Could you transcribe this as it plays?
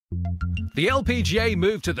The LPGA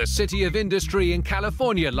moved to the City of Industry in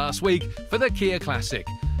California last week for the Kia Classic.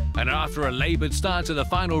 And after a laboured start to the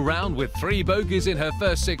final round with 3 bogeys in her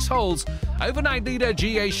first 6 holes, overnight leader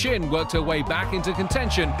Jiyai Shin worked her way back into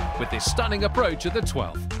contention with this stunning approach at the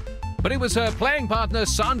 12th. But it was her playing partner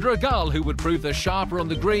Sandra who would prove the sharper on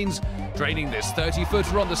the greens, draining this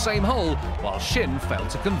 30-footer on the same hole while Shin failed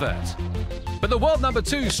to convert. But the world number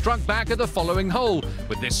 2 struck back at the following hole,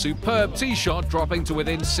 with this superb tee shot dropping to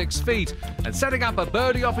within 6 feet and setting up a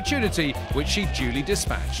birdie opportunity which she duly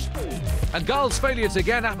dispatched. And Gall's failure to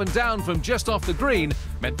get up and down from just off the green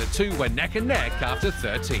meant the two were neck and neck after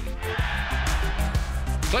 13.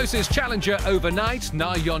 Closest challenger overnight,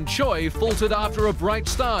 Na Yeon Choi, faltered after a bright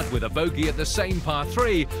start with a bogey at the same par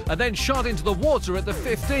 3 and then shot into the water at the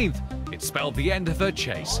 15th. It spelled the end of her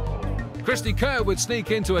chase. Christy Kerr would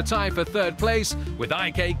sneak into a tie for 3rd place with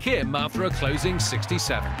IK Kim after a closing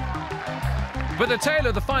 67. But the tale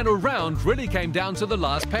of the final round really came down to the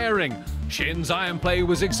last pairing. Shin's iron play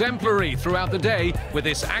was exemplary throughout the day, with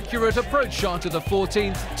this accurate approach shot to the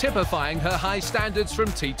 14th typifying her high standards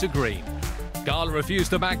from tee to green. Gall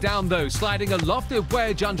refused to back down though, sliding a lofted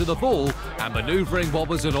wedge under the ball and manoeuvring what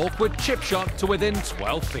was an awkward chip shot to within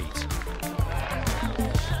 12 feet.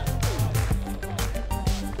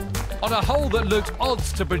 On a hole that looked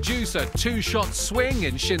odds to produce a 2-shot swing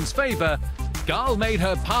in Shin's favour, Gall made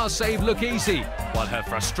her par save look easy, while her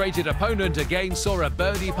frustrated opponent again saw a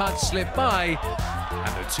birdie putt slip by,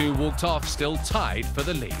 and the two walked off still tied for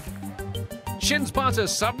the lead. Shin's putter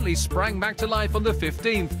suddenly sprang back to life on the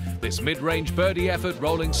 15th, this mid-range birdie effort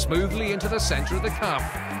rolling smoothly into the centre of the cup,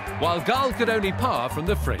 while Gall could only par from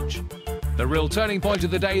the fringe. The real turning point of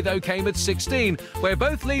the day, though, came at 16, where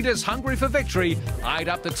both leaders, hungry for victory, eyed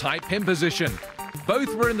up the tight pin position.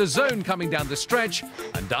 Both were in the zone coming down the stretch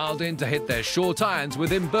and dialed in to hit their short irons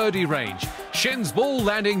within birdie range, Shin's ball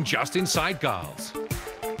landing just inside Gall's.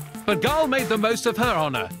 But Gall made the most of her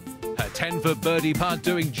honour, her 10-foot birdie putt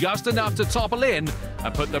doing just enough to topple in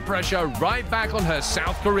and put the pressure right back on her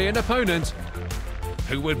South Korean opponent,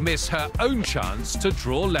 who would miss her own chance to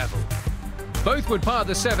draw level. Both would par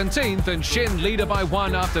the 17th, and Shin, leader by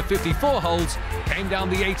 1 after 54 holes, came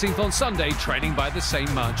down the 18th on Sunday, trailing by the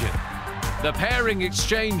same margin. The pairing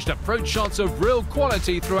exchanged approach shots of real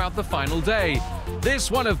quality throughout the final day.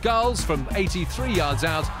 This one of Gall's from 83 yards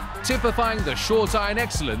out, typifying the short iron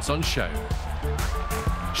excellence on show.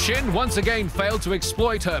 Shin once again failed to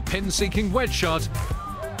exploit her pin-seeking wedge shot.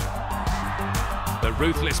 The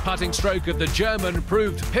ruthless putting stroke of the German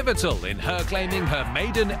proved pivotal in her claiming her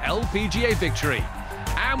maiden LPGA victory.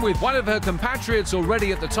 And with one of her compatriots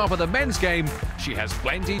already at the top of the men's game, she has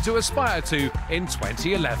plenty to aspire to in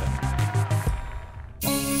 2011.